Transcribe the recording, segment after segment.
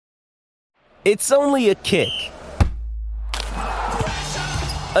It's only a kick,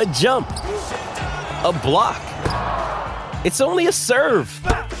 a jump, a block. It's only a serve.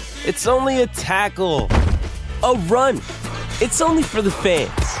 It's only a tackle, a run. It's only for the fans.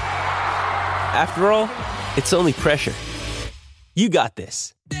 After all, it's only pressure. You got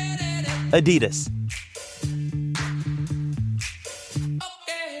this. Adidas.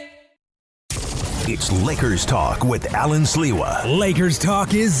 It's Lakers Talk with Alan Sliwa. Lakers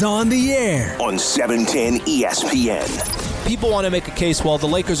Talk is on the air on 710 ESPN. People want to make a case, well, the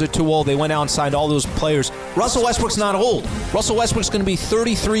Lakers are too old. They went out and signed all those players. Russell Westbrook's not old. Russell Westbrook's going to be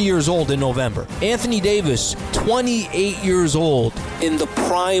 33 years old in November. Anthony Davis, 28 years old in the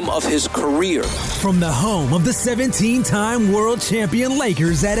prime of his career. From the home of the 17-time world champion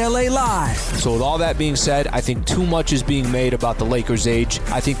Lakers at LA Live. So with all that being said, I think too much is being made about the Lakers' age.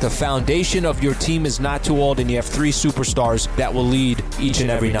 I think the foundation of your team is not too old, and you have three superstars that will lead each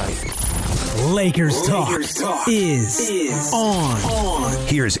and every night. Lakers Talk is on.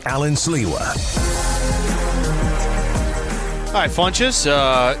 Here's Alan Sliwa. All right, Funches.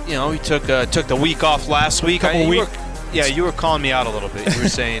 We took the week off last week. You were calling me out a little bit. You were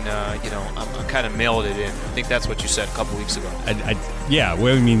saying, I kind of mailed it in. I think that's what you said a couple weeks ago.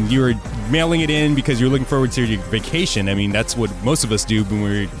 You were mailing it in because you were looking forward to your vacation. I mean, that's what most of us do when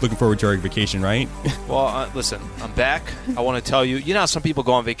we're looking forward to our vacation, right? Well, listen, I'm back. I want to tell you, how some people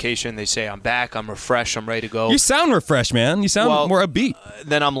go on vacation, they say, I'm back, I'm refreshed, I'm ready to go. You sound refreshed, man. You sound more upbeat.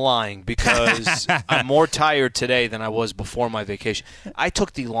 Then I'm lying because I'm more tired today than I was before my vacation. I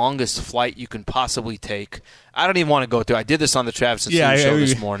took the longest flight you can possibly take. I don't even want to go through. I did this on the Travis and Steve show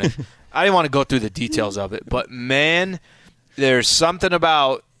this morning. I didn't want to go through the details of it. But, man, there's something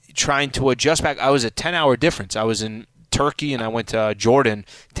about trying to adjust back. I was a 10-hour difference. I was in Turkey and I went to Jordan.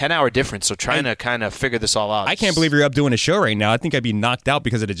 10-hour difference. So trying to kind of figure this all out. I can't believe you're up doing a show right now. I think I'd be knocked out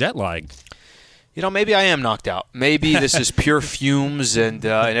because of the jet lag. Maybe I am knocked out. Maybe this is pure fumes and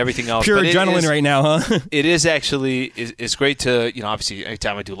everything else. Pure adrenaline right now, huh? It is actually. It's great to, obviously,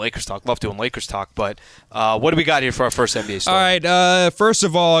 anytime I do Lakers talk, love doing Lakers talk. But what do we got here for our first NBA story? All right. First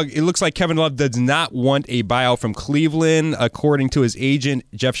of all, it looks like Kevin Love does not want a buyout from Cleveland. According to his agent,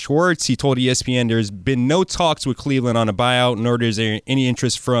 Jeff Schwartz, he told ESPN there's been no talks with Cleveland on a buyout, nor is there any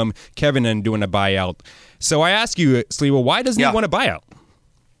interest from Kevin in doing a buyout. So I ask you, Sliwa, why doesn't he want a buyout?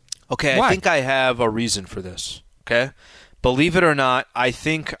 Okay, Why? I think I have a reason for this, okay? Believe it or not, I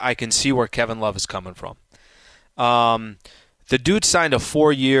think I can see where Kevin Love is coming from. The dude signed a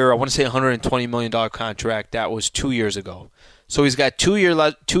 4-year, I want to say $120 million contract. That was 2 years ago. So he's got 2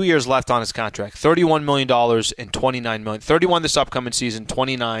 years left on his contract, $31 million and $29 million. 31 this upcoming season,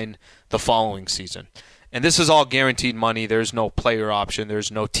 29 the following season. And this is all guaranteed money. There's no player option.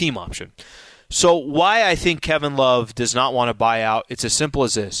 There's no team option. So why I think Kevin Love does not want to buy out, it's as simple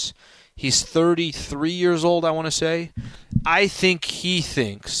as this. He's 33 years old, I want to say. I think he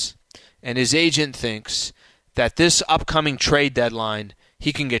thinks, and his agent thinks, that this upcoming trade deadline,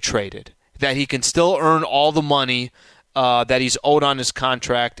 he can get traded. That he can still earn all the money that he's owed on his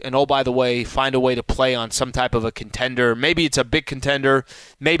contract, and, oh, by the way, find a way to play on some type of a contender. Maybe it's a big contender.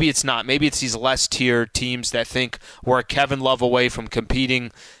 Maybe it's not. Maybe it's these less-tier teams that think we're a Kevin Love away from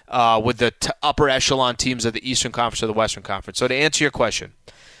competing with the upper echelon teams of the Eastern Conference or the Western Conference. So to answer your question,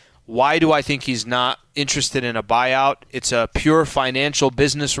 why do I think he's not interested in a buyout? It's a pure financial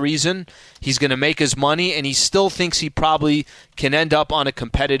business reason. He's going to make his money, and he still thinks he probably can end up on a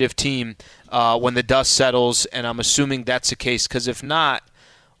competitive team when the dust settles, and I'm assuming that's the case, because if not,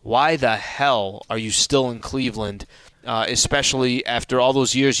 why the hell are you still in Cleveland, especially after all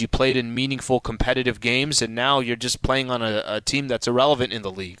those years you played in meaningful competitive games, and now you're just playing on a team that's irrelevant in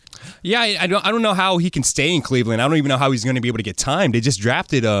the league? Yeah, I don't know how he can stay in Cleveland. I don't even know how he's going to be able to get time. They just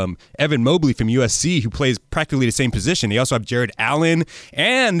drafted Evan Mobley from USC, who plays practically the same position. They also have Jared Allen,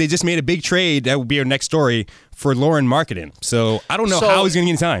 and they just made a big trade. That will be our next story for Lauren Marketing. So I don't know how he's going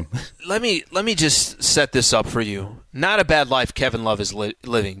to get time. Let me just set this up for you. Not a bad life Kevin Love is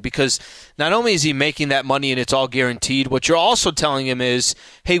living, because not only is he making that money and it's all guaranteed, what you're also telling him is,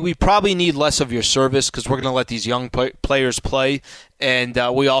 hey, we probably need less of your service because we're going to let these young players play, and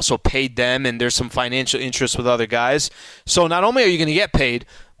we also paid them, and there's some financial interest with other guys. So not only are you going to get paid,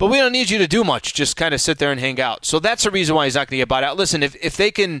 but we don't need you to do much. Just kind of sit there and hang out. So that's the reason why he's not going to get bought out. Listen, if they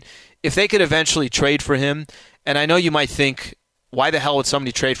could eventually trade for him, and I know you might think, why the hell would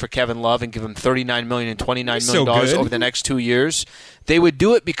somebody trade for Kevin Love and give him $39 million and $29 million over the next 2 years? They would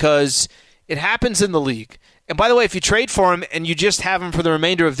do it because it happens in the league. And by the way, if you trade for him and you just have him for the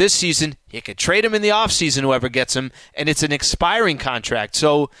remainder of this season, you could trade him in the offseason, whoever gets him, and it's an expiring contract.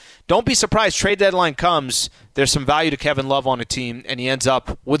 So don't be surprised. Trade deadline comes, there's some value to Kevin Love on a team, and he ends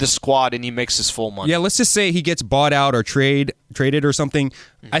up with a squad and he makes his full money. Yeah, let's just say he gets bought out or traded or something.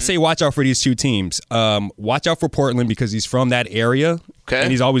 I say watch out for these two teams. Watch out for Portland because he's from that area,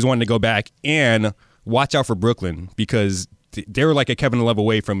 and he's always wanted to go back. And watch out for Brooklyn because they were like a Kevin Love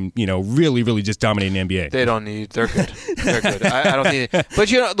away from, really, really just dominating the NBA. They're good. They're good. I don't need it.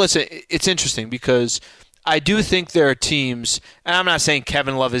 But, listen, it's interesting because I do think there are teams, and I'm not saying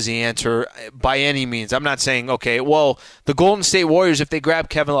Kevin Love is the answer by any means. I'm not saying, okay, well, the Golden State Warriors, if they grab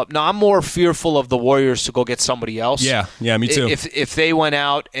Kevin Love. No, I'm more fearful of the Warriors to go get somebody else. Yeah, me too. If they went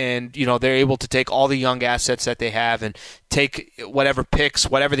out and, they're able to take all the young assets that they have and take whatever picks,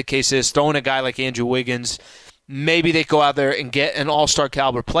 whatever the case is, throw in a guy like Andrew Wiggins, maybe they go out there and get an all-star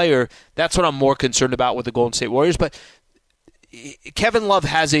caliber player. That's what I'm more concerned about with the Golden State Warriors. But Kevin Love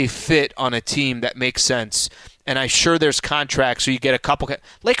has a fit on a team that makes sense. And I'm sure there's contracts, so you get a couple.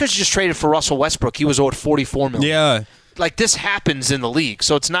 Lakers just traded for Russell Westbrook. He was owed $44 million. Yeah. Like, this happens in the league.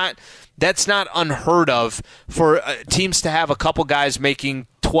 So that's not unheard of for teams to have a couple guys making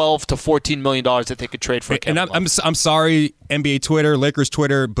 $12 to $14 million that they could trade for. And I'm sorry, NBA Twitter, Lakers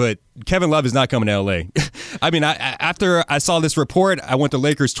Twitter, but Kevin Love is not coming to LA. I mean, after I saw this report, I went to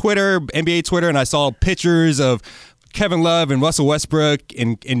Lakers Twitter, NBA Twitter, and I saw pictures of Kevin Love and Russell Westbrook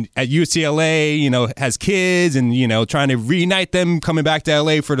and at UCLA, has kids and, trying to reunite them coming back to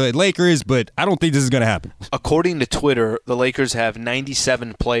LA for the Lakers, but I don't think this is going to happen. According to Twitter, the Lakers have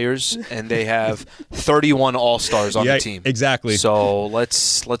 97 players and they have 31 All-Stars on the team. Exactly. So let's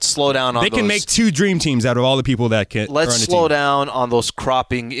slow down on those. They can make two dream teams out of all the people that can. Let's slow down on those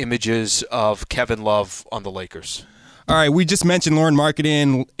cropping images of Kevin Love on the Lakers. All right, we just mentioned Lauren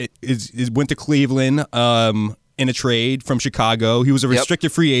Marketing went to Cleveland. In a trade from Chicago. He was a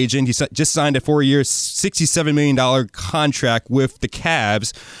restricted free agent. He just signed a 4-year, $67 million contract with the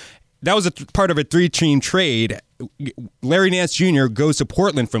Cavs. That was part of a 3-team trade. Larry Nance Jr. goes to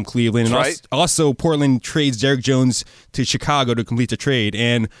Portland from Cleveland. And also Portland trades Derrick Jones to Chicago to complete the trade.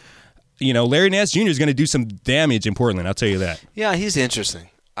 And, Larry Nance Jr. is going to do some damage in Portland. I'll tell you that. Yeah, he's interesting.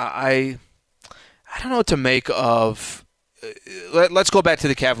 I don't know what to make of... Let's go back to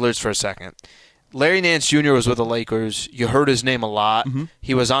the Cavaliers for a second. Larry Nance Jr. was with the Lakers. You heard his name a lot. Mm-hmm.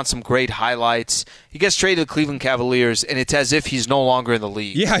 He was on some great highlights. He gets traded to the Cleveland Cavaliers, and it's as if he's no longer in the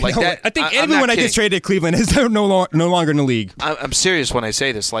league. Yeah, I think everyone that gets traded to Cleveland is no longer in the league. I'm serious when I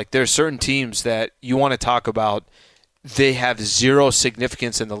say this. Like, there are certain teams that you want to talk about, they have zero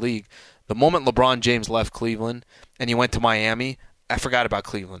significance in the league. The moment LeBron James left Cleveland and he went to Miami, I forgot about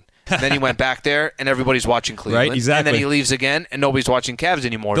Cleveland. And then he went back there, and everybody's watching Cleveland. Right, exactly. And then he leaves again, and nobody's watching Cavs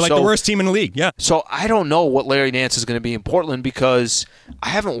anymore. They're like the worst team in the league, yeah. So I don't know what Larry Nance is going to be in Portland because I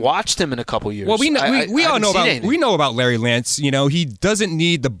haven't watched him in a couple years. Well, we know about Larry Nance. He doesn't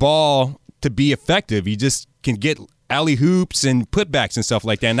need the ball to be effective. He just can get alley hoops and putbacks and stuff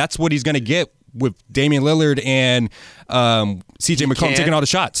like that, and that's what he's going to get with Damian Lillard and C.J. McCollum taking all the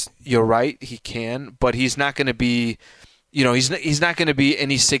shots. You're right, he can, but he's not going to be... he's not going to be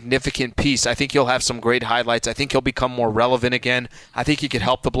any significant piece. I think he'll have some great highlights. I think he'll become more relevant again. I think he could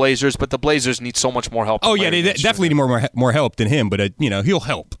help the Blazers, but the Blazers need so much more help. Oh, yeah, they definitely need more help than him, but, he'll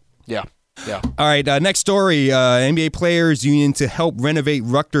help. Yeah. All right, next story, NBA Players Union to help renovate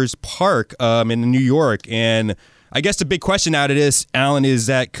Rutgers Park in New York. And I guess the big question out of this, Alan, is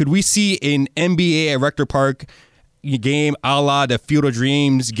that could we see an NBA at Rutgers Park game a la the Field of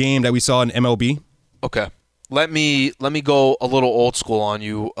Dreams game that we saw in MLB? Okay. Let me go a little old school on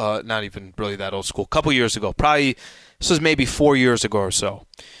you, not even really that old school. A couple years ago, probably this was maybe 4 years ago or so.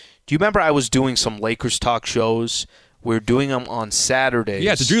 Do you remember I was doing some Lakers talk shows? We were doing them on Saturdays.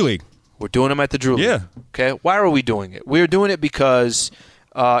 Yeah, at the Drew League. We're doing them at the Drew League. Yeah. Okay. Why are we doing it? We're doing it because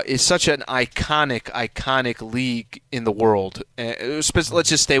it's such an iconic league in the world. Let's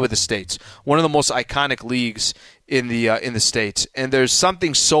just stay with the States. One of the most iconic leagues in the States, and there's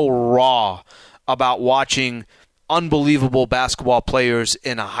something so raw about watching unbelievable basketball players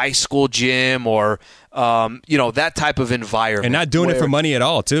in a high school gym or, that type of environment. And not doing it for money at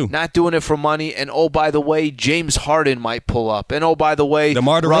all, too. Not doing it for money. And, oh, by the way, James Harden might pull up. And, oh, by the way,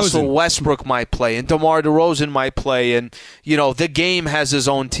 Russell Westbrook might play. And DeMar DeRozan might play. And, the game has his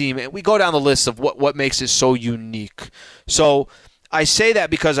own team. And we go down the list of what makes it so unique. So I say that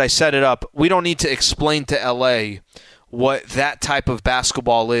because I set it up. We don't need to explain to L.A. what that type of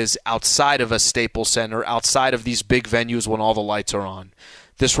basketball is outside of a Staples Center, outside of these big venues when all the lights are on.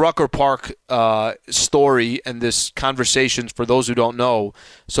 this Rucker Park story and this conversations for those who don't know.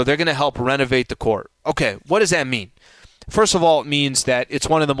 So they're going to help renovate the court. Okay, what does that mean? First of all, it means that it's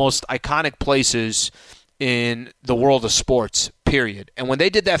one of the most iconic places in the world of sports, period. And when they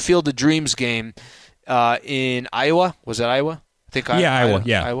did that Field of Dreams game in Iowa, was it Iowa? I think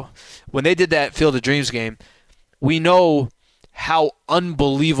Iowa. When they did that Field of Dreams game, we know how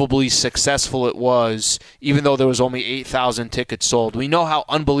unbelievably successful it was, even though there was only 8,000 tickets sold. We know how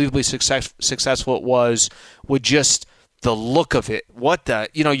unbelievably successful it was with just the look of it.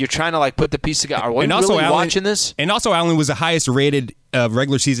 You're trying to put the piece together. Are we really watching this? And also, Allen was the highest rated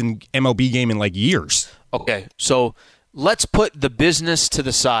regular season MLB game in years. Okay, so let's put the business to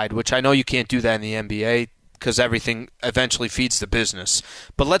the side, which I know you can't do that in the NBA because everything eventually feeds the business.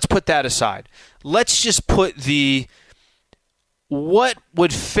 But let's put that aside. Let's just put what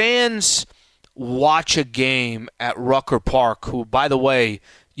would fans watch a game at Rucker Park, who, by the way,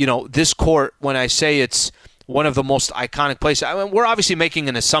 this court, when I say it's one of the most iconic places, we're obviously making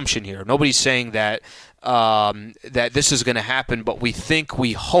an assumption here. Nobody's saying that this is going to happen, but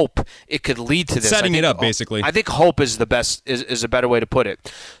we hope it could lead to this. Setting it up, basically. I think hope is the best, is a better way to put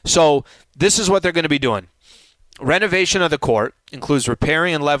it. So this is what they're going to be doing. Renovation of the court includes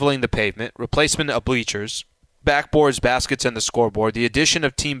repairing and leveling the pavement, replacement of bleachers, backboards, baskets, and the scoreboard, the addition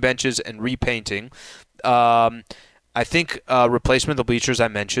of team benches and repainting. I think replacement of the bleachers I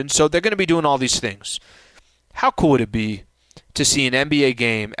mentioned. So they're going to be doing all these things. How cool would it be to see an NBA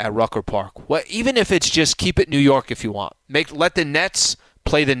game at Rucker Park? Well, even if it's just keep it New York if you want. Let the Nets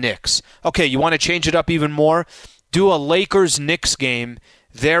play the Knicks. Okay, you want to change it up even more? Do a Lakers-Knicks game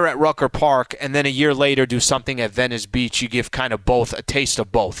there at Rucker Park, and then a year later do something at Venice Beach. You give kind of both, a taste of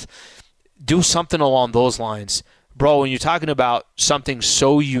both. Do something along those lines. Bro, when you're talking about something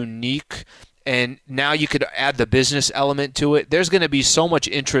so unique and now you could add the business element to it, there's going to be so much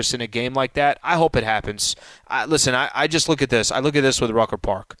interest in a game like that. I hope it happens. Listen, I just look at this. I look at this with Rucker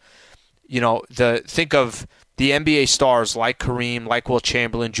Park. Think of the NBA stars like Kareem, like Will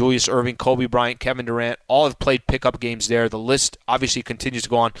Chamberlain, Julius Erving, Kobe Bryant, Kevin Durant, all have played pickup games there. The list obviously continues to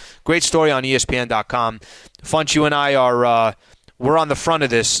go on. Great story on ESPN.com. Funch, you and I are... we're on the front of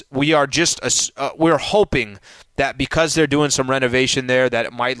this. We are we're hoping that because they're doing some renovation there, that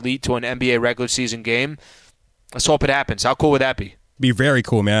it might lead to an NBA regular season game. Let's hope it happens. How cool would that be? Be very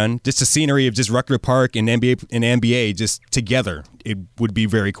cool, man. Just the scenery of just Rucker Park and NBA just together. It would be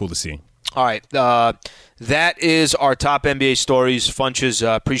very cool to see. All right. That is our top NBA stories. Funches,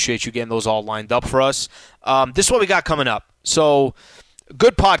 appreciate you getting those all lined up for us. This is what we got coming up. So...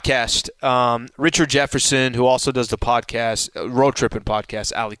 good podcast. Richard Jefferson, who also does the podcast, Road Tripping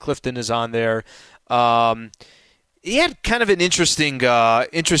podcast. Allie Clifton is on there. He had kind of an interesting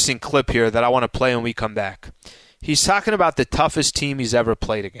clip here that I want to play when we come back. He's talking about the toughest team he's ever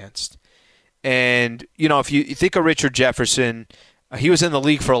played against. And, if you think of Richard Jefferson, he was in the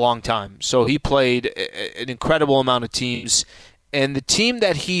league for a long time. So he played an incredible amount of teams. And the team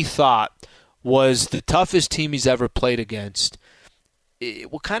that he thought was the toughest team he's ever played against,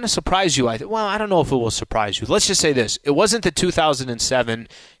 it will kind of surprise you. I don't know if it will surprise you. Let's just say this. It wasn't the 2007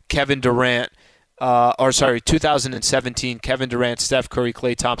 Kevin Durant, 2017 Kevin Durant, Steph Curry,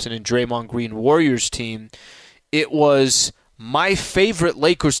 Klay Thompson, and Draymond Green Warriors team. It was my favorite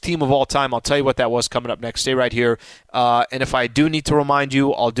Lakers team of all time. I'll tell you what that was coming up next. Stay right here. And if I do need to remind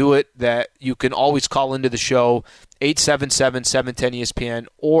you, I'll do it, that you can always call into the show, 877-710-ESPN,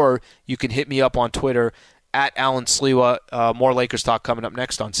 or you can hit me up on Twitter, at Alan Sliwa. More Lakers talk coming up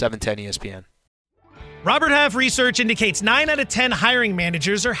next on 710 ESPN. Robert Half research indicates 9 out of 10 hiring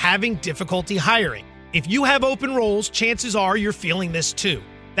managers are having difficulty hiring. If you have open roles, chances are you're feeling this too.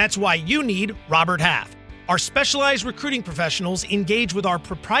 That's why you need Robert Half. Our specialized recruiting professionals engage with our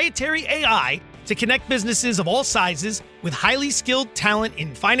proprietary AI to connect businesses of all sizes with highly skilled talent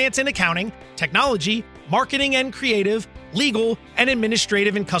in finance and accounting, technology, marketing and creative, legal, and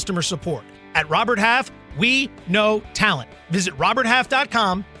administrative and customer support. At Robert Half, we know talent. Visit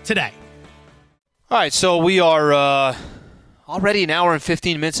roberthalf.com today. All right, so we are already an hour and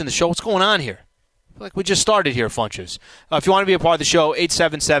 15 minutes in the show. What's going on here? I feel like we just started here, Funches. If you want to be a part of the show,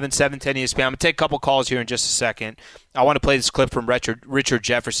 877-710-ESPN. I'm going to take a couple calls here in just a second. I want to play this clip from Richard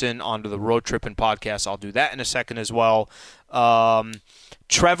Jefferson onto the Road Tripping podcast. I'll do that in a second as well.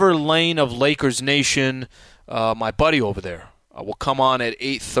 Trevor Lane of Lakers Nation, my buddy over there, will come on at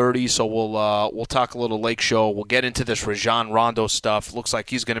 8:30, so we'll talk a little Lake Show. We'll get into this Rajon Rondo stuff. Looks like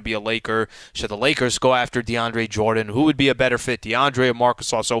he's going to be a Laker. Should the Lakers go after DeAndre Jordan? Who would be a better fit, DeAndre or Marc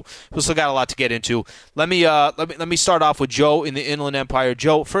Gasol? So we still got a lot to get into. Let me start off with Joe in the Inland Empire.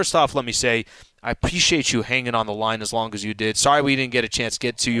 Joe, first off, let me say I appreciate you hanging on the line as long as you did. Sorry we didn't get a chance to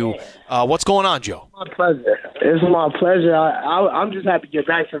get to you. What's going on, Joe? My pleasure. It's my pleasure. I'm just happy to get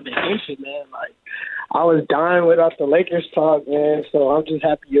back from vacation, man. Like, I was dying without the Lakers talk, man. So I'm just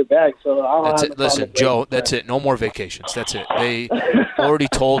happy you're back. So that's it. Listen, Joe, that's it. No more vacations. That's it. They already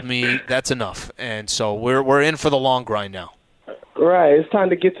told me that's enough, and so we're in for the long grind now. Right. It's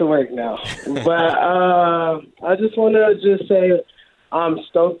time to get to work now. But I just want to just say I'm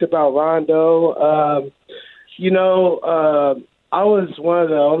stoked about Rondo. I was one of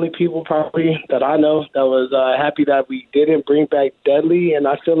the only people probably that I know that was happy that we didn't bring back Dudley, and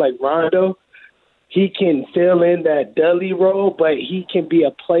I feel like Rondo, he can fill in that Dudley role, but he can be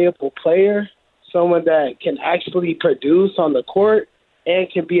a playable player, someone that can actually produce on the court and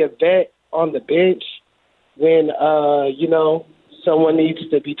can be a vet on the bench when, someone needs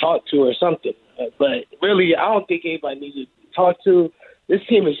to be talked to or something. But really, I don't think anybody needs to be talked to. This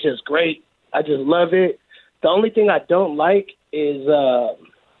team is just great. I just love it. The only thing I don't like is the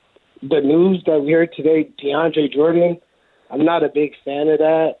news that we heard today, DeAndre Jordan. I'm not a big fan of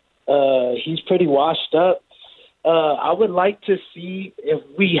that. He's pretty washed up. I would like to see if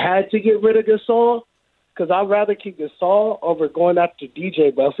we had to get rid of Gasol, because I'd rather keep Gasol over going after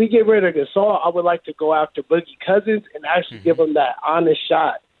DJ. But if we get rid of Gasol, I would like to go after Boogie Cousins and actually give him that honest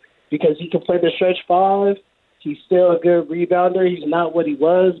shot, because he can play the stretch five. He's still a good rebounder. He's not what he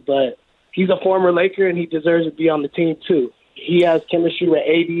was, but he's a former Laker, and he deserves to be on the team too. He has chemistry with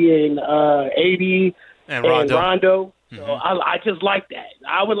AD and Rondo. So I just like that.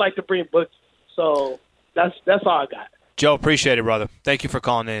 I would like to bring Boogie. So that's all I got. Joe, appreciate it, brother. Thank you for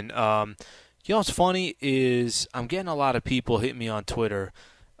calling in. You know what's funny is I'm getting a lot of people hitting me on Twitter.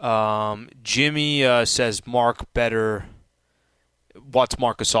 Jimmy says Mark better. What's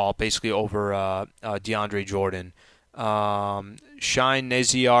Marc Gasol basically over DeAndre Jordan. Shine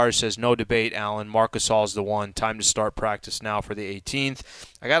Naziar says no debate, Allen. Marc Gasol is the one. Time to start practice now for the 18th.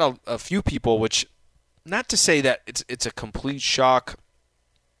 I got a few people, which not to say that it's a complete shock,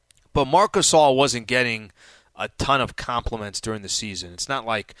 but Marc Gasol wasn't getting a ton of compliments during the season. It's not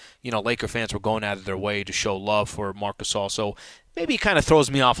like, Laker fans were going out of their way to show love for Marc Gasol. So maybe it kind of throws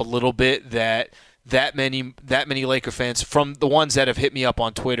me off a little bit that many Laker fans, from the ones that have hit me up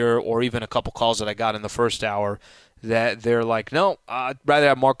on Twitter or even a couple calls that I got in the first hour, that they're like, no, I'd rather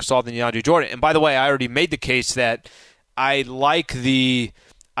have Marc Gasol than DeAndre Jordan. And by the way, I already made the case that I like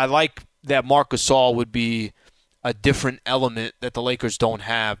that Marc Gasol would be a different element that the Lakers don't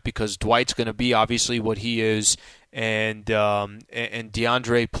have, because Dwight's going to be obviously what he is, and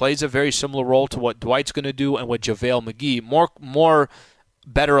DeAndre plays a very similar role to what Dwight's going to do and what JaVale McGee, more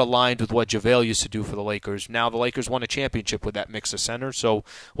better aligned with what JaVale used to do for the Lakers. Now the Lakers won a championship with that mix of center, so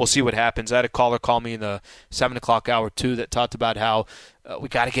we'll see what happens. I had a caller call me in the 7 o'clock hour too that talked about how we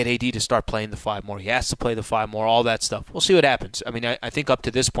got to get AD to start playing the 5 more. He has to play the 5 more, all that stuff. We'll see what happens. I mean, I think up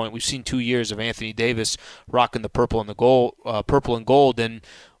to this point we've seen 2 years of Anthony Davis rocking the purple and gold. And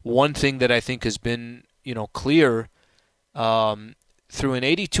one thing that I think has been clear through an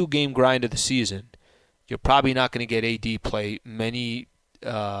 82-game grind of the season, you're probably not going to get AD play many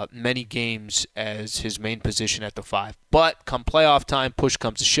games as his main position at the 5. But come playoff time, push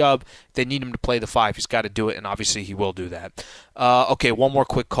comes to shove, they need him to play the 5. He's got to do it, and obviously he will do that. Okay, one more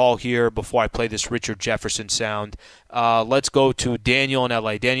quick call here before I play this Richard Jefferson sound. Let's go to Daniel in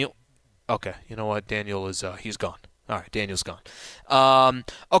L.A. Daniel. Okay, you know what? Daniel is he's gone. All right, Daniel's gone.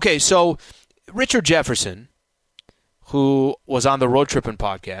 Okay, so Richard Jefferson, who was on the Road Trippin'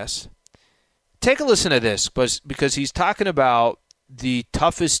 podcast, take a listen to this because he's talking about the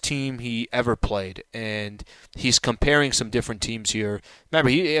toughest team he ever played, and he's comparing some different teams here. Remember,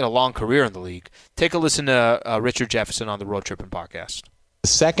 he had a long career in the league. Take a listen to Richard Jefferson on the Road Trippin' podcast. The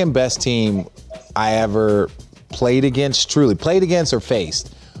second best team I ever played against or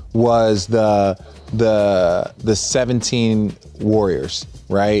faced, was the 17 Warriors,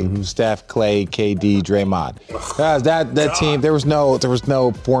 right? Mm-hmm. Steph, Clay, KD, Draymond. That team, there was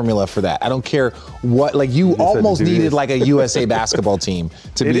no formula for that. I don't care what, like, you almost needed like a USA basketball team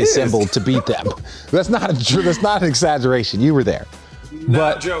to be assembled to beat them. That's not an exaggeration. You were there.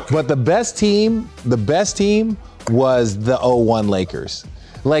 But the best team was the 01 Lakers.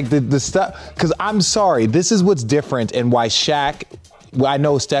 Like the stuff, because I'm sorry, this is what's different, and why Shaq, I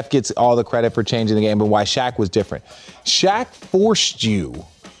know Steph gets all the credit for changing the game, but why Shaq was different. Shaq forced you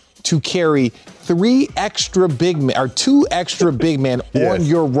to carry 2 extra big men on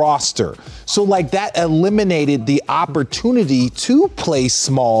your roster. So like that eliminated the opportunity to play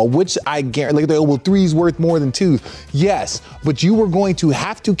small, which I guarantee, well, 3's worth more than 2. Yes, but you were going to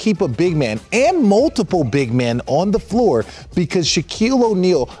have to keep a big man and multiple big men on the floor because Shaquille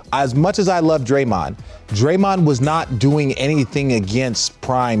O'Neal, as much as I love Draymond was not doing anything against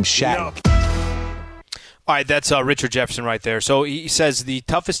prime Shaq. No. All right, that's Richard Jefferson right there. So he says the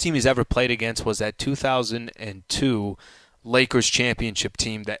toughest team he's ever played against was that 2002 Lakers championship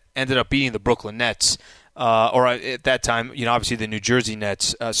team that ended up beating the Brooklyn Nets. Or at that time, obviously the New Jersey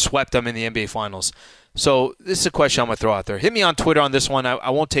Nets swept them in the NBA Finals. So this is a question I'm going to throw out there. Hit me on Twitter on this one. I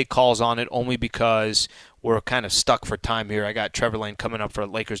won't take calls on it only because we're kind of stuck for time here. I got Trevor Lane coming up for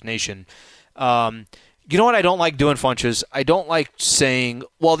Lakers Nation. You know what I don't like doing, Funches? I don't like saying,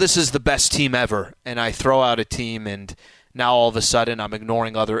 well, this is the best team ever, and I throw out a team, and now all of a sudden I'm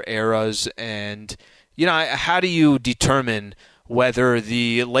ignoring other eras. And, how do you determine whether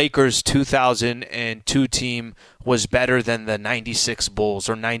the Lakers 2002 team was better than the 96 Bulls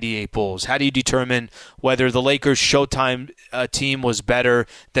or 98 Bulls? How do you determine whether the Lakers Showtime team was better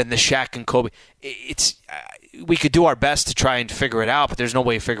than the Shaq and Kobe? We could do our best to try and figure it out, but there's no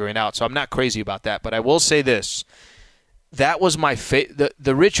way of figuring it out. So I'm not crazy about that. But I will say this. That was my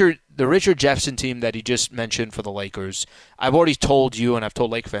the Richard Jefferson team that he just mentioned for the Lakers. I've already told you, and I've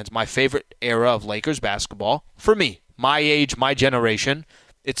told Laker fans, my favorite era of Lakers basketball, for me, my age, my generation,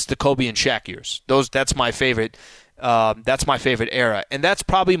 it's the Kobe and Shaq years. That's my favorite. That's my favorite era. And that's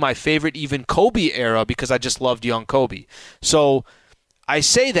probably my favorite even Kobe era because I just loved young Kobe. So I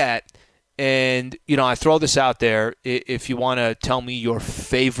say that. And, I throw this out there. If you want to tell me your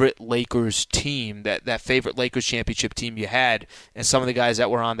favorite Lakers team, that favorite Lakers championship team you had, and some of the guys that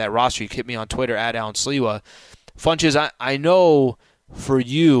were on that roster, you can hit me on Twitter, @Alan Sliwa. Funches, I know for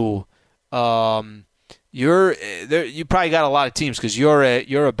you, you probably got a lot of teams because you're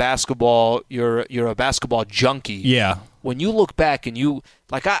a basketball junkie. Yeah. When you look back and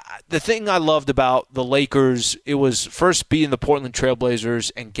the thing I loved about the Lakers, it was first beating the Portland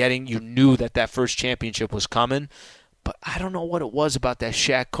Trailblazers and you knew that first championship was coming. But I don't know what it was about that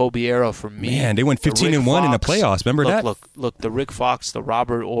Shaq Kobe era for me. Man, they went 15-1 in the playoffs. Remember that? Look, the Rick Fox, the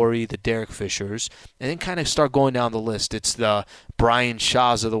Robert Horry, the Derek Fishers, and then kind of start going down the list. It's the Brian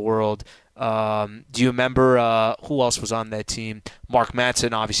Shaws of the world. Do you remember who else was on that team? Mark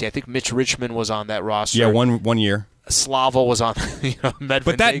Madsen, obviously. I think Mitch Richmond was on that roster. Yeah, one year. Slavo was on. Medvedenko.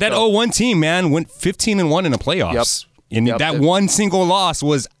 But that 0-1 team, man, went 15-1 in the playoffs. Yep. And that one single loss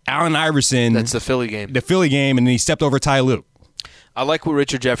was Allen Iverson. That's the Philly game. And then he stepped over Ty Lue. I like what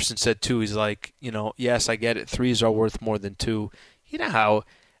Richard Jefferson said too. He's like, yes, I get it. 3s are worth more than 2. You know how?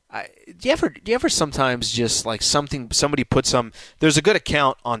 Do you ever sometimes just like somebody put some? There's a good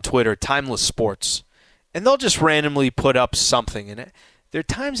account on Twitter, Timeless Sports, and they'll just randomly put up something in it. There are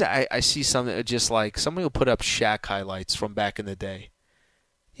times I see something just like somebody will put up Shaq highlights from back in the day.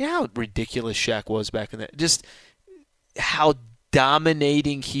 You know how ridiculous Shaq was back in the just how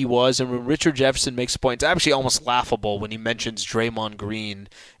dominating he was. And when Richard Jefferson makes a point, it's actually almost laughable when he mentions Draymond Green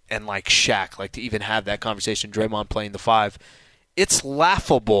and like Shaq, like to even have that conversation, Draymond playing the 5. It's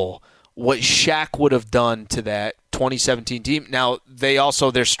laughable what Shaq would have done to that 2017 team. Now,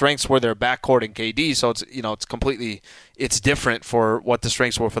 their strengths were their backcourt and KD, so it's different for what the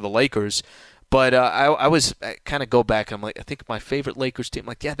strengths were for the Lakers. But I kind of go back and I'm like, I think my favorite Lakers team,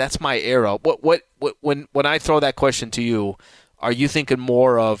 like, yeah, that's my era. When I throw that question to you, are you thinking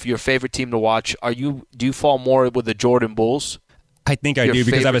more of your favorite team to watch? Do you fall more with the Jordan Bulls? I think I do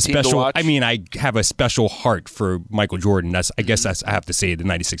because I have a special heart for Michael Jordan. I have to say the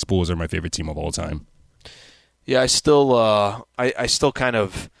 96 Bulls are my favorite team of all time. Yeah, I still kind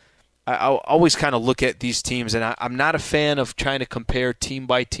of I always kind of look at these teams, and I'm not a fan of trying to compare team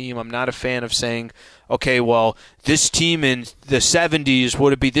by team. I'm not a fan of saying, okay, well, this team in the 70s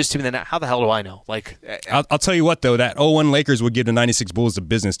would it be this team? Then how the hell do I know? Like, I'll tell you what though, that 0-1 Lakers would give the 96 Bulls the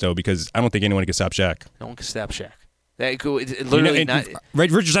business though, because I don't think anyone can stop Shaq. No one can stop Shaq.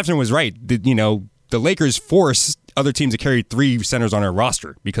 Richard Jefferson was right. The Lakers forced other teams to carry 3 centers on their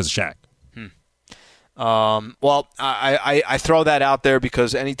roster because of Shaq. Well, I throw that out there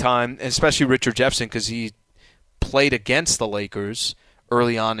because anytime, especially Richard Jefferson, because he played against the Lakers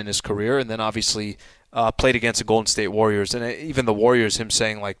early on in his career, and then obviously played against the Golden State Warriors, and even the Warriors, him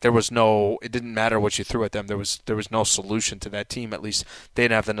saying like it didn't matter what you threw at them, there was no solution to that team. At least they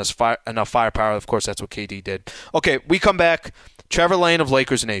didn't have enough firepower. Of course, that's what KD did. Okay, we come back. Trevor Lane of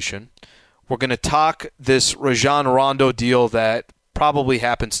Lakers Nation. We're going to talk this Rajon Rondo deal that probably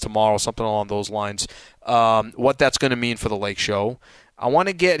happens tomorrow, something along those lines. What that's going to mean for the Lake Show. I want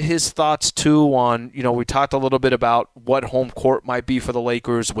to get his thoughts, too, on, we talked a little bit about what home court might be for the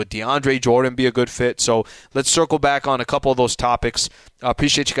Lakers. Would DeAndre Jordan be a good fit? So let's circle back on a couple of those topics.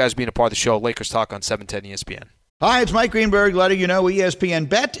 Appreciate you guys being a part of the show. Lakers Talk on 710 ESPN. Hi, it's Mike Greenberg letting you know ESPN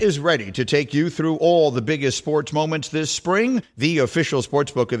Bet is ready to take you through all the biggest sports moments this spring. The official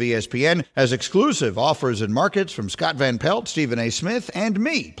sportsbook of ESPN has exclusive offers and markets from Scott Van Pelt, Stephen A. Smith, and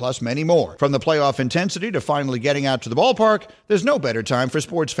me, plus many more. From the playoff intensity to finally getting out to the ballpark, there's no better time for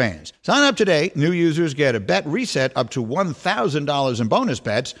sports fans. Sign up today. New users get a bet reset up to $1,000 in bonus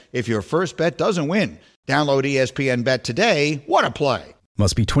bets if your first bet doesn't win. Download ESPN Bet today. What a play.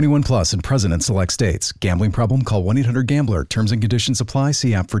 Must be 21 plus and present in select states. Gambling problem? Call 1-800-GAMBLER. Terms and conditions apply.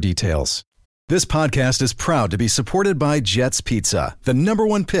 See app for details. This podcast is proud to be supported by Jets Pizza, the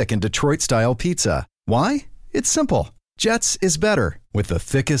 #1 pick in Detroit-style pizza. Why? It's simple. Jets is better. With the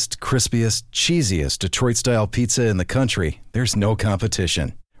thickest, crispiest, cheesiest Detroit-style pizza in the country, there's no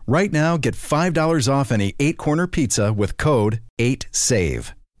competition. Right now, get $5 off any 8-corner pizza with code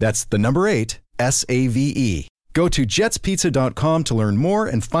 8SAVE. That's the number 8, SAVE. Go to jetspizza.com to learn more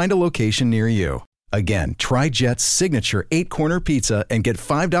and find a location near you. Again, try Jet's signature 8-corner pizza and get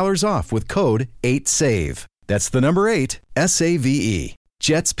 $5 off with code 8SAVE. That's the number 8, SAVE.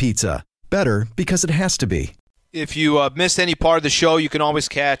 Jet's Pizza. Better because it has to be. If you missed any part of the show, you can always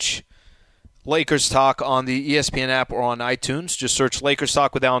catch Lakers Talk on the ESPN app or on iTunes. Just search Lakers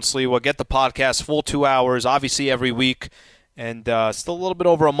Talk with Alan Sliwa. Get the podcast full 2 hours, obviously every week. And still a little bit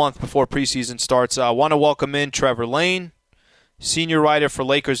over a month before preseason starts. I want to welcome in Trevor Lane, senior writer for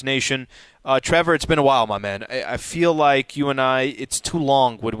Lakers Nation. Trevor, it's been a while, my man. I feel like you and I, it's too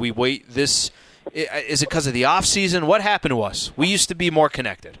long. Would we wait this? Is it because of the offseason? What happened to us? We used to be more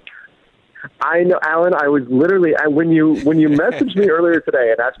connected. I know, Alan. I was literally when you messaged me earlier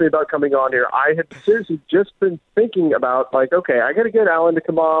today and asked me about coming on here, I had seriously just been thinking about, like, okay, I got to get Alan to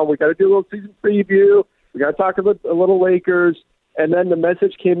come on. We got to do a little season preview. We got to talk a little Lakers. And then the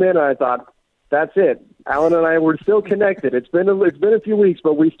message came in, and I thought, that's it. Alan and I were still connected. It's been a few weeks,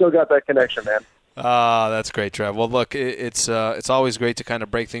 but we still got that connection, man. That's great, Trev. Well, look, it's always great to kind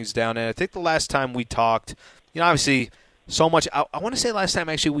of break things down. And I think the last time we talked, obviously so much. I want to say last time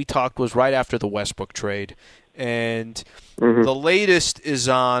actually we talked was right after the Westbrook trade. And the latest is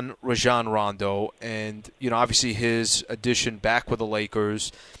on Rajon Rondo and, obviously his addition back with the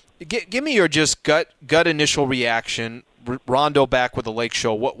Lakers. Give me your just gut initial reaction. Rondo back with the Lake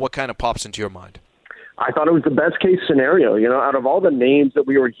Show. What kind of pops into your mind? I thought it was the best case scenario. Out of all the names that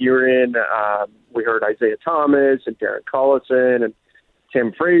we were hearing, we heard Isaiah Thomas and Darren Collison and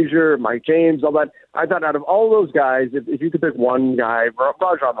Tim Frazier, Mike James, all that. I thought out of all those guys, if you could pick one guy,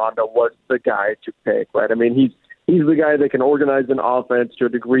 Rajon Rondo was the guy to pick, right? I mean, he's the guy that can organize an offense to a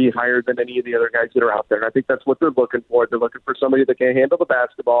degree higher than any of the other guys that are out there. And I think that's what they're looking for. They're looking for somebody that can handle the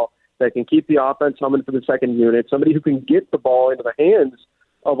basketball, that can keep the offense humming for the second unit, somebody who can get the ball into the hands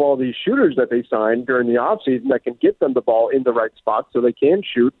of all these shooters that they signed during the offseason that can get them the ball in the right spot so they can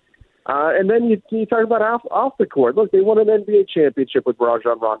shoot. And then you talk about off the court. Look, they won an NBA championship with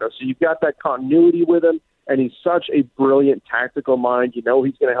Rajon Rondo, so you've got that continuity with him, and he's such a brilliant tactical mind. He's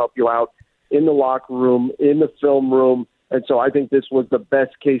going to help you out in the locker room, in the film room. And so I think this was the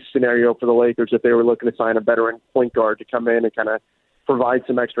best case scenario for the Lakers if they were looking to sign a veteran point guard to come in and kind of provide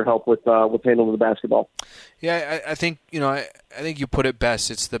some extra help with handling the basketball. Yeah, I think I think you put it best.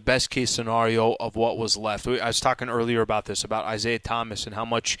 It's the best case scenario of what was left. I was talking earlier about this, about Isaiah Thomas and how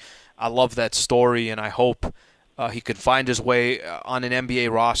much I love that story, and I hope he could find his way on an NBA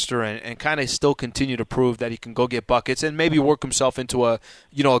roster and kind of still continue to prove that he can go get buckets and maybe work himself into a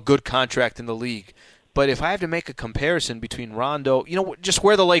good contract in the league. But if I have to make a comparison between Rondo, just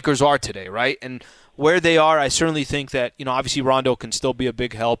where the Lakers are today, right, and where they are, I certainly think that, obviously Rondo can still be a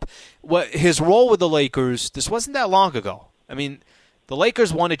big help. His role with the Lakers, this wasn't that long ago. I mean, the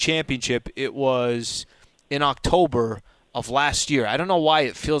Lakers won a championship. It was in October of last year. I don't know why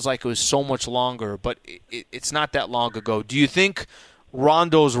it feels like it was so much longer, but it's not that long ago. Do you think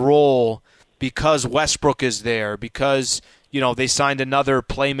Rondo's role, because Westbrook is there, because they signed another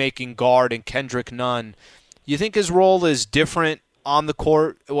playmaking guard in Kendrick Nunn, you think his role is different on the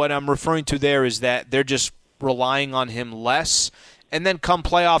court? What I'm referring to there is that they're just relying on him less. And then come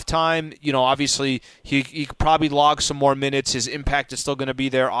playoff time, obviously he could probably log some more minutes. His impact is still going to be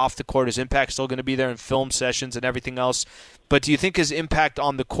there off the court. His impact is still going to be there in film sessions and everything else. But do you think his impact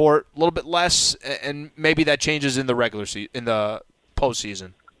on the court a little bit less, and maybe that changes in the in the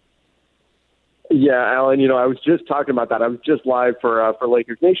postseason? Yeah, Alan, I was just talking about that. I was just live for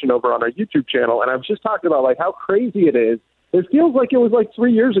Lakers Nation over on our YouTube channel, and I was just talking about how crazy it is. It feels like it was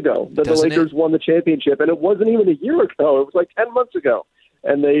 3 years ago that the Lakers won the championship, and it wasn't even a year ago. It was 10 months ago.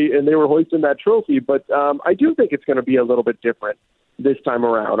 and they were hoisting that trophy. But I do think it's going to be a little bit different this time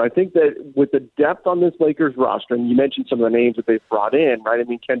around. I think that with the depth on this Lakers roster, and you mentioned some of the names that they've brought in, right? I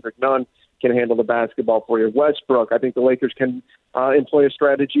mean, Kendrick Nunn can handle the basketball for you. Westbrook, I think the Lakers can employ a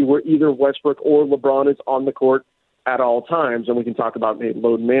strategy where either Westbrook or LeBron is on the court at all times, and we can talk about maybe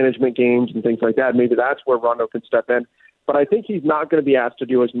load management games and things like that. Maybe that's where Rondo can step in. But I think he's not going to be asked to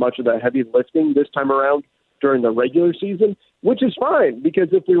do as much of the heavy lifting this time around during the regular season, which is fine, because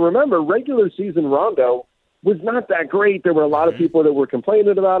if we remember, regular season Rondo was not that great. There were a lot of people that were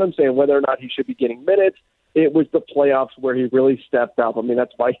complaining about him, saying whether or not he should be getting minutes. It was the playoffs where he really stepped up. I mean,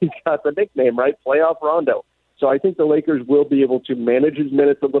 that's why he's got the nickname, right? Playoff Rondo. So I think the Lakers will be able to manage his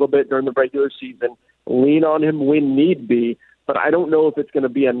minutes a little bit during the regular season, lean on him when need be, but I don't know if it's going to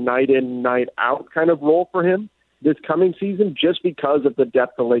be a night in, night out kind of role for him this coming season, just because of the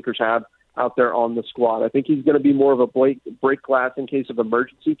depth the Lakers have out there on the squad. I think he's going to be more of a break glass in case of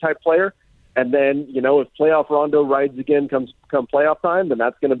emergency type player. And then, if playoff Rondo rides again come playoff time, then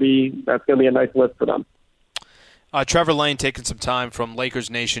that's going to be a nice lift for them. Trevor Lane taking some time from Lakers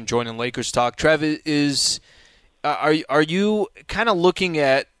Nation, joining Lakers Talk. Trev, are you kind of looking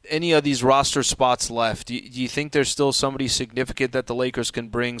at any of these roster spots left? Do you think there's still somebody significant that the Lakers can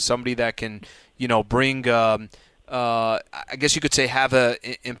bring, somebody that can, bring, I guess you could say, have an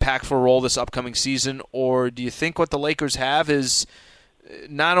impactful role this upcoming season? Or do you think what the Lakers have is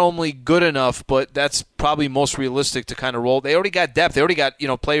not only good enough, but that's probably most realistic to kind of roll? They already got depth. They already got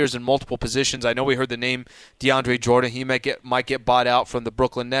players in multiple positions. I know we heard the name DeAndre Jordan. He might get bought out from the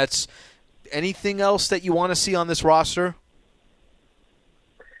Brooklyn Nets. Anything else that you want to see on this roster?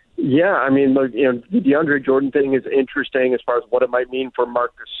 Yeah, I mean, the DeAndre Jordan thing is interesting as far as what it might mean for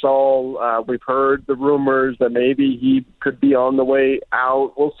Marc Gasol. We've heard the rumors that maybe he could be on the way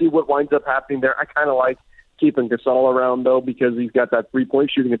out. We'll see what winds up happening there. I kind of like keeping Gasol around, though, because he's got that three-point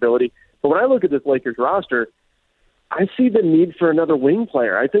shooting ability. But when I look at this Lakers roster, I see the need for another wing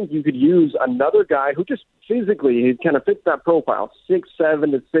player. I think you could use another guy who just physically, he kind of fits that profile, 6'7"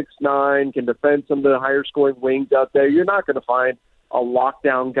 to 6'9", can defend some of the higher-scoring wings out there. You're not going to find a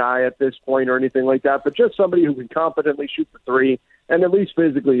lockdown guy at this point or anything like that, but just somebody who can competently shoot the three and at least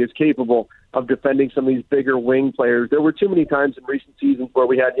physically is capable of defending some of these bigger wing players. There were too many times in recent seasons where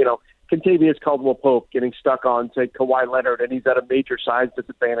we had, Kentavious Caldwell-Pope getting stuck on, say, Kawhi Leonard, and he's at a major size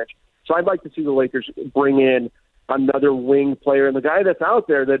disadvantage. So I'd like to see the Lakers bring in another wing player. And the guy that's out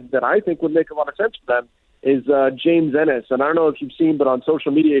there that I think would make a lot of sense for them is James Ennis. And I don't know if you've seen, but on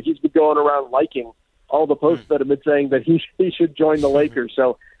social media, he's been going around liking all the posts that have been saying that he should join the Lakers.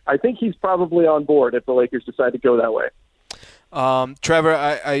 So I think he's probably on board if the Lakers decide to go that way. Trevor,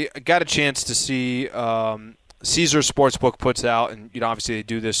 I got a chance to see Caesar Sportsbook puts out, and obviously they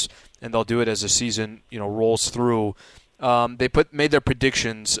do this, and they'll do it as the season rolls through. They made their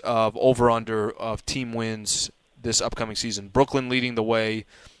predictions of over/under of team wins this upcoming season. Brooklyn leading the way.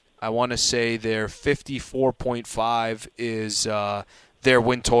 I want to say their 54.5 is their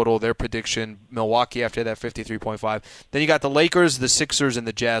win total, their prediction. Milwaukee after that, 53.5. Then you got the Lakers, the Sixers, and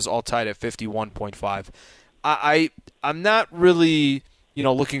the Jazz all tied at 51.5. I'm not really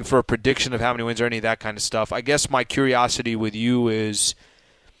looking for a prediction of how many wins or any of that kind of stuff. I guess my curiosity with you is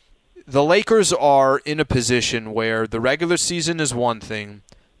the Lakers are in a position where the regular season is one thing,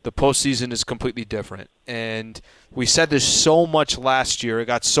 the postseason is completely different. And we said this so much last year. It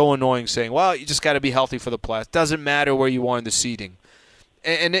got so annoying saying, well, you just got to be healthy for the playoffs. Doesn't matter where you are in the seeding.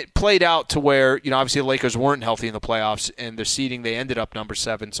 And it played out to where, obviously the Lakers weren't healthy in the playoffs, and their seeding, they ended up number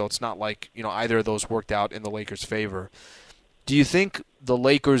 7, so it's not like, either of those worked out in the Lakers' favor. Do you think the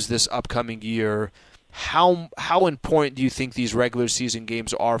Lakers this upcoming year, how important do you think these regular season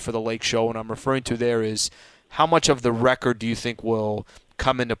games are for the Lake Show? And I'm referring to there is how much of the record do you think will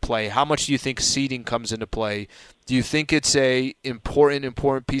come into play? How much do you think seeding comes into play? Do you think it's a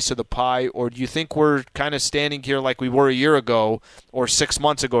important piece of the pie, or do you think we're kind of standing here like we were a year ago or 6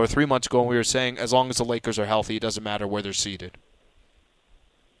 months ago or 3 months ago and we were saying as long as the Lakers are healthy, it doesn't matter where they're seated?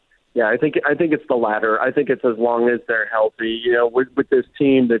 Yeah, I think it's the latter. I think it's as long as they're healthy. With this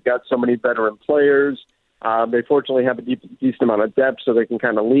team, they've got so many veteran players. They fortunately have a decent amount of depth, so they can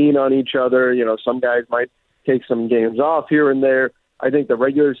kind of lean on each other. Some guys might take some games off here and there. I think the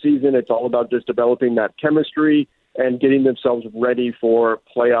regular season, it's all about just developing that chemistry and getting themselves ready for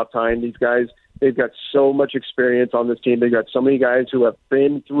playoff time. These guys, they've got so much experience on this team. They've got so many guys who have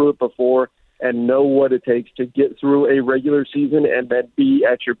been through it before and know what it takes to get through a regular season and then be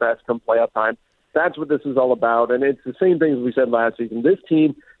at your best come playoff time. That's what this is all about, and it's the same thing as we said last season. This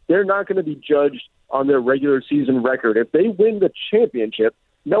team, they're not going to be judged on their regular season record. If they win the championship,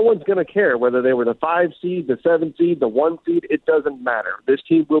 no one's going to care whether they were the 5 seed, the 7 seed, the 1 seed. It doesn't matter. This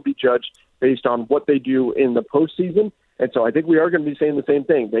team will be judged based on what they do in the postseason. And so I think we are going to be saying the same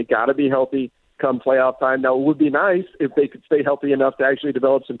thing. They got to be healthy come playoff time. Now, it would be nice if they could stay healthy enough to actually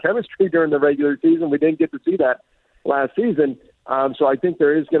develop some chemistry during the regular season. We didn't get to see that last season. So I think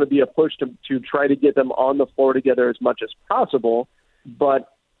there is going to be a push to try to get them on the floor together as much as possible. But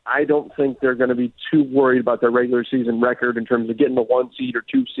I don't think they're going to be too worried about their regular season record in terms of getting the 1 seed or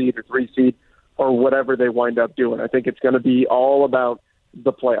 2 seed or 3 seed or whatever they wind up doing. I think it's going to be all about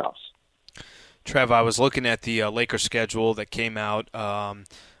the playoffs. Trev, I was looking at the Lakers schedule that came out.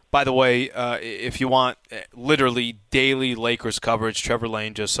 By the way, if you want literally daily Lakers coverage, Trevor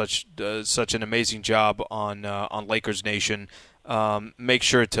Lane does such an amazing job on Lakers Nation. Make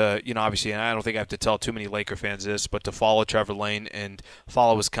sure to, obviously, and I don't think I have to tell too many Laker fans this, but to follow Trevor Lane and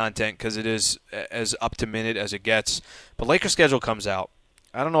follow his content because it is as up to minute as it gets. But Lakers schedule comes out.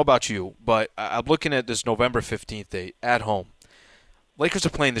 I don't know about you, but I'm looking at this November 15th date at home. Lakers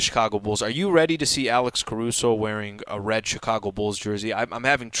are playing the Chicago Bulls. Are you ready to see Alex Caruso wearing a red Chicago Bulls jersey? I'm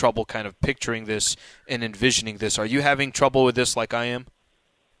having trouble kind of picturing this and envisioning this. Are you having trouble with this like I am?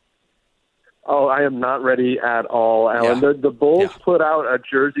 Oh, I am not ready at all, Alan. Yeah. The Bulls put out a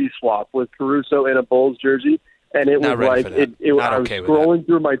jersey swap with Caruso in a Bulls jersey, and it was like I was scrolling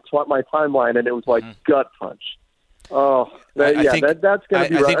through my timeline, and it was like gut punch. Oh, that's going to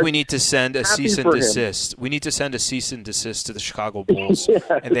be. I think we need to send a cease and desist. We need to send a cease and desist to the Chicago Bulls,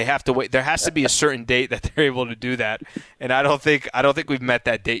 and they have to wait. There has to be a certain date that they're able to do that, and I don't think we've met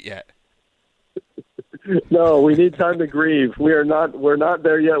that date yet. No, we need time to grieve. We're not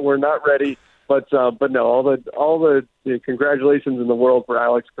there yet. We're not ready. But no, all the congratulations in the world for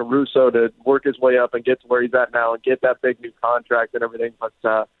Alex Caruso to work his way up and get to where he's at now and get that big new contract and everything. But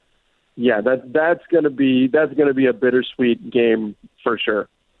that's going to be a bittersweet game for sure.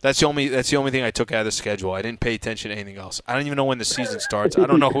 That's the only thing I took out of the schedule. I didn't pay attention to anything else. I don't even know when the season starts. I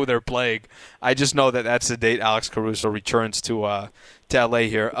don't know who they're playing. I just know that that's the date Alex Caruso returns to LA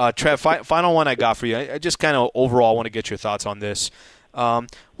here. Trev, final one I got for you. I just kind of overall want to get your thoughts on this.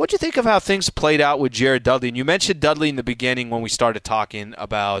 What do you think of how things played out with Jared Dudley? And you mentioned Dudley in the beginning when we started talking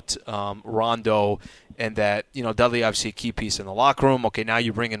about Rondo and that, Dudley obviously a key piece in the locker room. Okay, now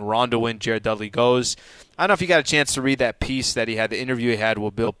you bring in Rondo in, Jared Dudley goes. I don't know if you got a chance to read that piece that he had, the interview he had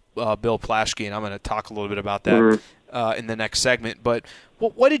with Bill Plaschke, and I'm going to talk a little bit about that in the next segment. But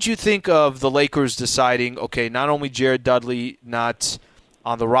what did you think of the Lakers deciding, okay, not only Jared Dudley not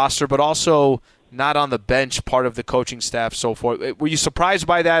on the roster, but also not on the bench, part of the coaching staff, so forth? Were you surprised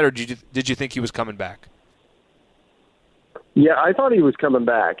by that, or did you think he was coming back? Yeah, I thought he was coming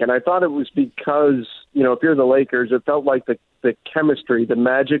back, and I thought it was because, if you're the Lakers, it felt like the chemistry, the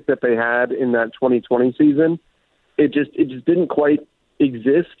magic that they had in that 2020 season, it just didn't quite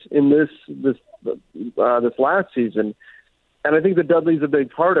exist in this last season. And I think that Dudley's a big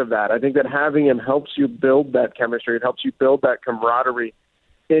part of that. I think that having him helps you build that chemistry. It helps you build that camaraderie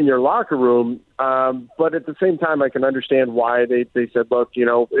in your locker room. But at the same time, I can understand why they said, look,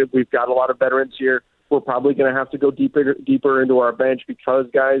 we've got a lot of veterans here. We're probably going to have to go deeper into our bench because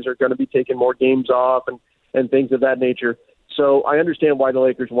guys are going to be taking more games off and things of that nature. So I understand why the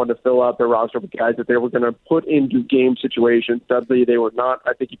Lakers wanted to fill out their roster with guys that they were going to put into game situations. Dudley, they were not.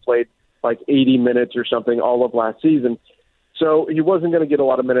 I think he played like 80 minutes or something all of last season. So he wasn't going to get a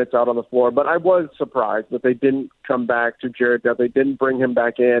lot of minutes out on the floor. But I was surprised that they didn't come back to Jared Dudley. They didn't bring him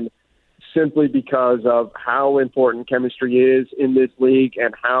back in simply because of how important chemistry is in this league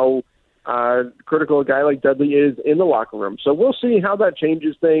and how critical a guy like Dudley is in the locker room. So we'll see how that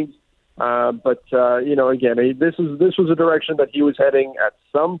changes things. But again, this was a direction that he was heading at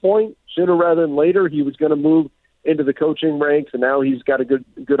some point. Sooner rather than later, he was going to move into the coaching ranks, and now he's got a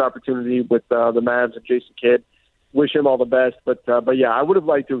good opportunity with the Mavs and Jason Kidd. Wish him all the best. But yeah, I would have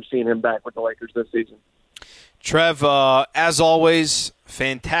liked to have seen him back with the Lakers this season. Trev, as always,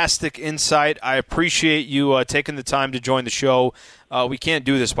 fantastic insight. I appreciate you taking the time to join the show. We can't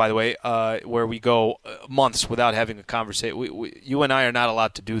do this, by the way, where we go months without having a conversation. You and I are not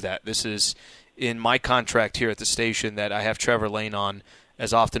allowed to do that. This is in my contract here at the station that I have Trevor Lane on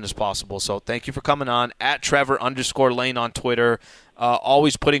as often as possible. So thank you for coming on, at Trevor_Lane on Twitter.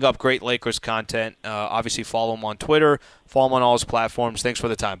 Always putting up great Lakers content. Obviously, follow him on Twitter. Follow him on all his platforms. Thanks for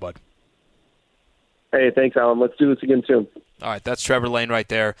the time, bud. Hey, thanks, Alan. Let's do this again soon. All right, that's Trevor Lane right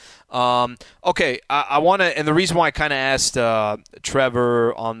there. Okay, I want to, and the reason why I kind of asked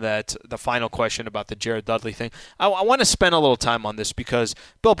Trevor on the final question about the Jared Dudley thing, I want to spend a little time on this because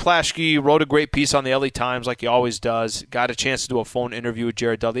Bill Plaschke wrote a great piece on the LA Times like he always does, got a chance to do a phone interview with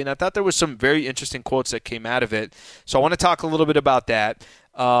Jared Dudley, and I thought there was some very interesting quotes that came out of it. So I want to talk a little bit about that.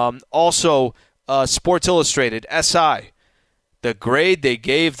 Also, Sports Illustrated, SI, the grade they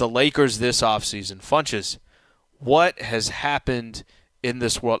gave the Lakers this offseason. Funches, what has happened in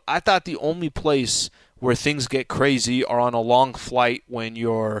this world? I thought the only place where things get crazy are on a long flight when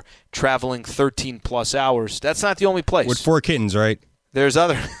you're traveling 13-plus hours. That's not the only place. With 4 kittens, right? There's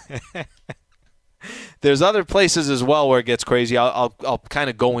other places as well where it gets crazy. I'll kind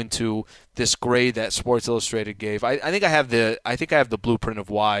of go into this grade that Sports Illustrated gave. I think I have the blueprint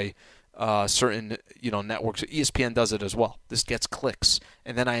of why certain networks. ESPN does it as well. This gets clicks,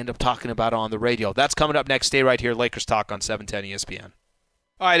 and then I end up talking about it on the radio. That's coming up next. Stay right here. Lakers Talk on 710 ESPN.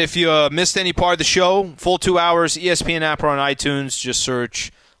 All right, if you missed any part of the show, full 2 hours, ESPN app or on iTunes, just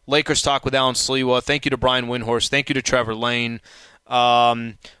search Lakers Talk with Alan Sliwa. Thank you to Brian Windhorst. Thank you to Trevor Lane.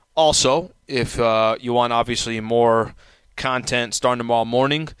 Also, if you want obviously more content starting tomorrow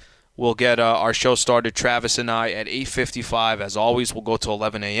morning, we'll get our show started, Travis and I, at 8:55. As always, we'll go to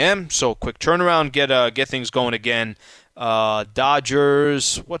 11 a.m. So quick turnaround, get things going again.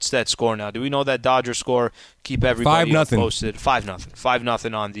 Dodgers, what's that score now? Do we know that Dodger score? Keep everybody posted. 5-0.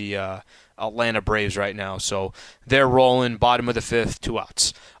 5-0 on the Atlanta Braves right now. So they're rolling, bottom of the 5th, 2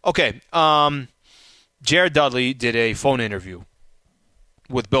 outs. Okay, Jared Dudley did a phone interview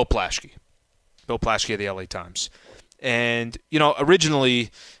with Bill Plaschke of the LA Times. And,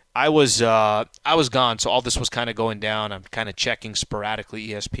 originally I was gone, so all this was kind of going down. I'm kind of checking sporadically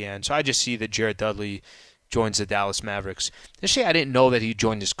ESPN. So I just see that Jared Dudley joins the Dallas Mavericks. Initially, I didn't know that he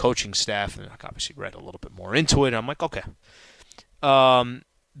joined his coaching staff, and I obviously read a little bit more into it. I'm like, okay.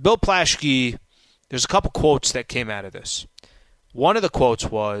 Bill Plaschke, there's a couple quotes that came out of this. One of the quotes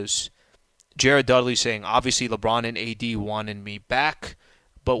was Jared Dudley saying, obviously LeBron and AD wanted me back,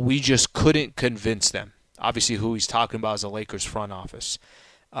 but we just couldn't convince them. Obviously, who he's talking about is the Lakers front office.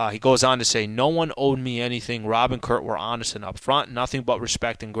 He goes on to say, no one owed me anything. Rob and Kurt were honest and upfront. Nothing but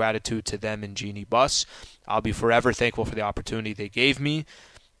respect and gratitude to them and Jeannie Buss. I'll be forever thankful for the opportunity they gave me.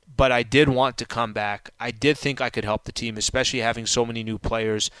 But I did want to come back. I did think I could help the team, especially having so many new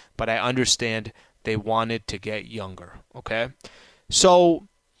players. But I understand they wanted to get younger. Okay? So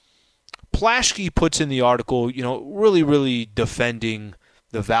Plaschke puts in the article, really, really defending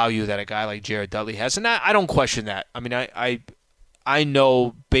the value that a guy like Jared Dudley has. And I don't question that. I mean, I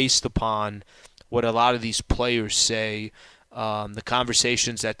know based upon what a lot of these players say, the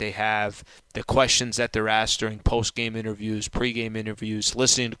conversations that they have, the questions that they're asked during post-game interviews, pre-game interviews,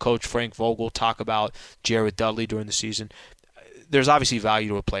 listening to Coach Frank Vogel talk about Jared Dudley during the season, there's obviously value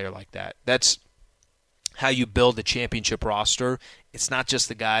to a player like that. That's how you build a championship roster. It's not just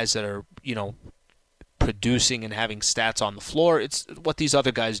the guys that are, producing and having stats on the floor. It's what these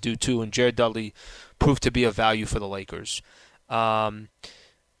other guys do too, and Jared Dudley proved to be a value for the Lakers.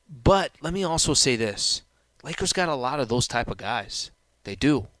 But let me also say this. Lakers got a lot of those type of guys. They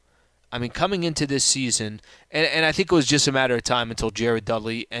do. I mean, coming into this season, and I think it was just a matter of time until Jared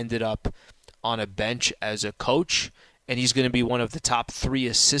Dudley ended up on a bench as a coach, and he's going to be one of the top 3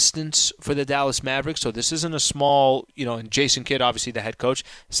 assistants for the Dallas Mavericks. So this isn't a small, and Jason Kidd, obviously the head coach,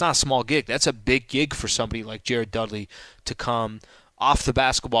 it's not a small gig. That's a big gig for somebody like Jared Dudley to come off the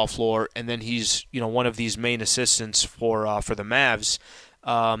basketball floor, and then he's one of these main assistants for the Mavs.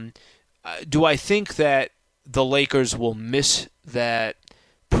 Do I think that the Lakers will miss that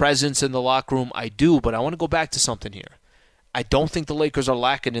presence in the locker room? I do, but I want to go back to something here. I don't think the Lakers are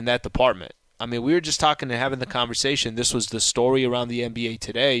lacking in that department. I mean, we were just talking and having the conversation. This was the story around the NBA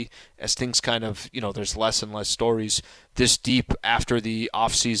today as things kind of, there's less and less stories this deep after the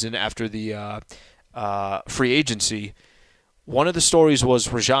offseason, after the free agency. One of the stories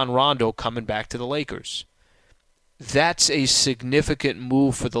was Rajon Rondo coming back to the Lakers. That's a significant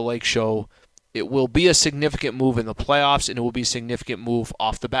move for the Lake Show. It will be a significant move in the playoffs, and it will be a significant move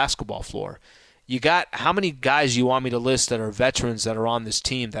off the basketball floor. You got how many guys you want me to list that are veterans that are on this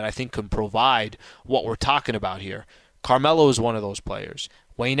team that I think can provide what we're talking about here? Carmelo is one of those players.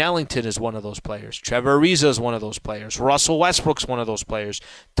 Wayne Ellington is one of those players. Trevor Ariza is one of those players. Russell Westbrook's one of those players.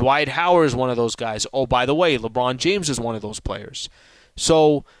 Dwight Howard is one of those guys. Oh, by the way, LeBron James is one of those players.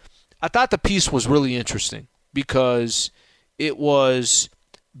 So I thought the piece was really interesting because it was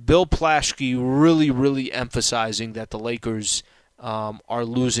Bill Plaschke really, really emphasizing that the Lakers are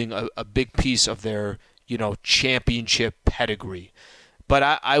losing a big piece of their, championship pedigree.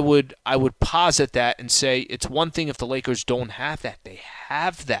 But I would posit that and say it's one thing if the Lakers don't have that. They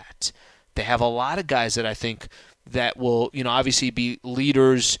have that. They have a lot of guys that I think that will, obviously be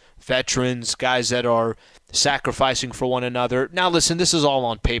leaders, veterans, guys that are sacrificing for one another. Now, listen, this is all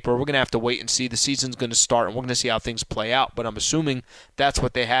on paper. We're going to have to wait and see. The season's going to start, and we're going to see how things play out. But I'm assuming that's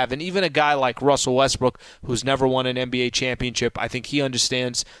what they have. And even a guy like Russell Westbrook, who's never won an NBA championship, I think he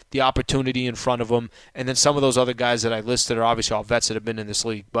understands the opportunity in front of him. And then some of those other guys that I listed are obviously all vets that have been in this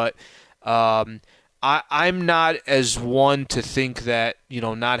league. But I'm not as one to think that,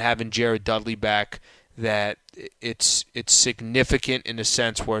 not having Jared Dudley back, that it's significant in a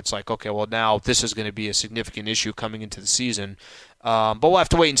sense where it's like, okay, well, now this is going to be a significant issue coming into the season. But we'll have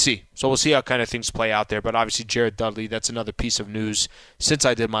to wait and see. So we'll see how kind of things play out there. But obviously Jared Dudley, that's another piece of news since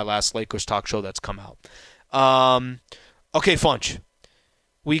I did my last Lakers talk show that's come out. Okay, Funch.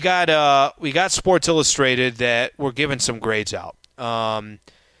 We got Sports Illustrated that we're giving some grades out.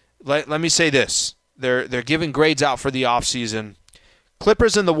 Let me say this. They're giving grades out for the offseason.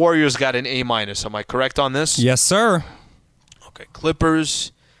 Clippers and the Warriors got an A-. Am I correct on this? Yes, sir. Okay,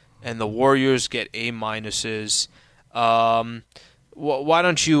 Clippers and the Warriors get A-. Why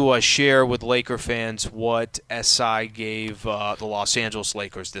don't you share with Laker fans what SI gave the Los Angeles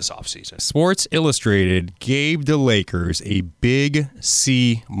Lakers this offseason? Sports Illustrated gave the Lakers a big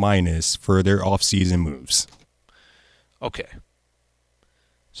C- for their offseason moves. Okay.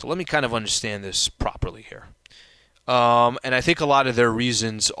 So let me kind of understand this properly here. And I think a lot of their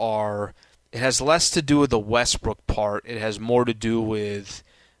reasons are, it has less to do with the Westbrook part. It has more to do with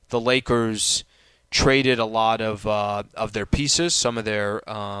the Lakers traded a lot of their pieces, some of their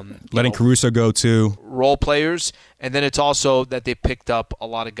letting Caruso go too, role players, and then it's also that they picked up a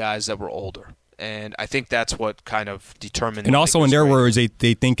lot of guys that were older. And I think that's what kind of determined. And also, in their words,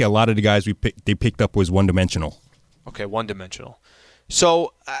 they think a lot of the guys they picked up was one-dimensional. Okay, one-dimensional.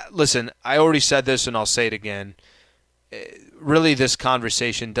 So, listen, I already said this, and I'll say it again. Really, this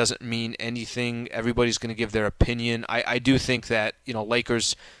conversation doesn't mean anything. Everybody's going to give their opinion. I do think that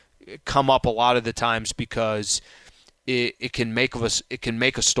Lakers come up a lot of the times because it can make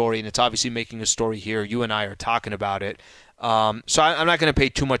a story, and it's obviously making a story here. You and I are talking about it. So I'm not going to pay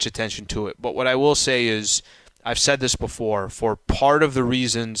too much attention to it. But what I will say is, I've said this before, for part of the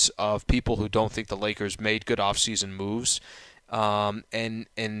reasons of people who don't think the Lakers made good offseason moves,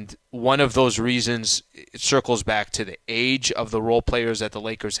 and one of those reasons, it circles back to the age of the role players that the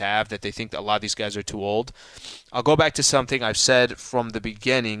Lakers have, that they think that a lot of these guys are too old. I'll go back to something I've said from the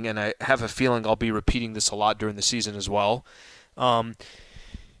beginning, and I have a feeling I'll be repeating this a lot during the season as well.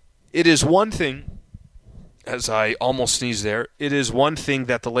 It is one thing, as I almost sneezed there, it is one thing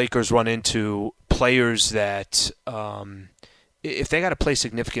that the Lakers run into players that if they got to play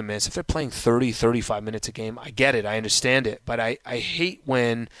significant minutes, if they're playing 30, 35 minutes a game, I get it. I understand it. But I hate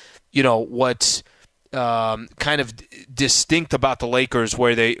when, what's kind of distinct about the Lakers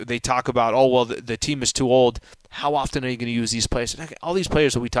where they talk about, oh, well, the team is too old. How often are you going to use these players? All these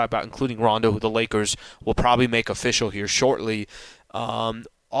players that we talk about, including Rondo, who the Lakers will probably make official here shortly,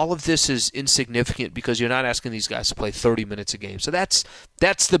 all of this is insignificant because you're not asking these guys to play 30 minutes a game. So that's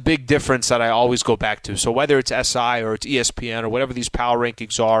the big difference that I always go back to. So whether it's SI or it's ESPN or whatever these power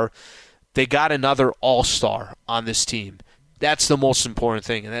rankings are, they got another all-star on this team. That's the most important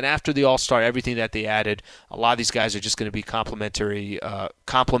thing. And then after the all-star, everything that they added, a lot of these guys are just going to be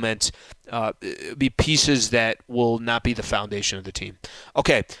be pieces that will not be the foundation of the team.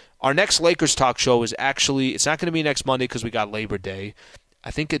 Okay, our next Lakers talk show is actually, it's not going to be next Monday because we got Labor Day. I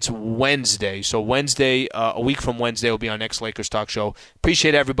think it's Wednesday. So Wednesday, a week from Wednesday, will be our next Lakers talk show.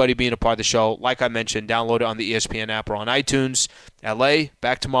 Appreciate everybody being a part of the show. Like I mentioned, download it on the ESPN app or on iTunes. LA,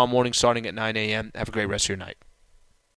 back tomorrow morning starting at 9 a.m. Have a great rest of your night.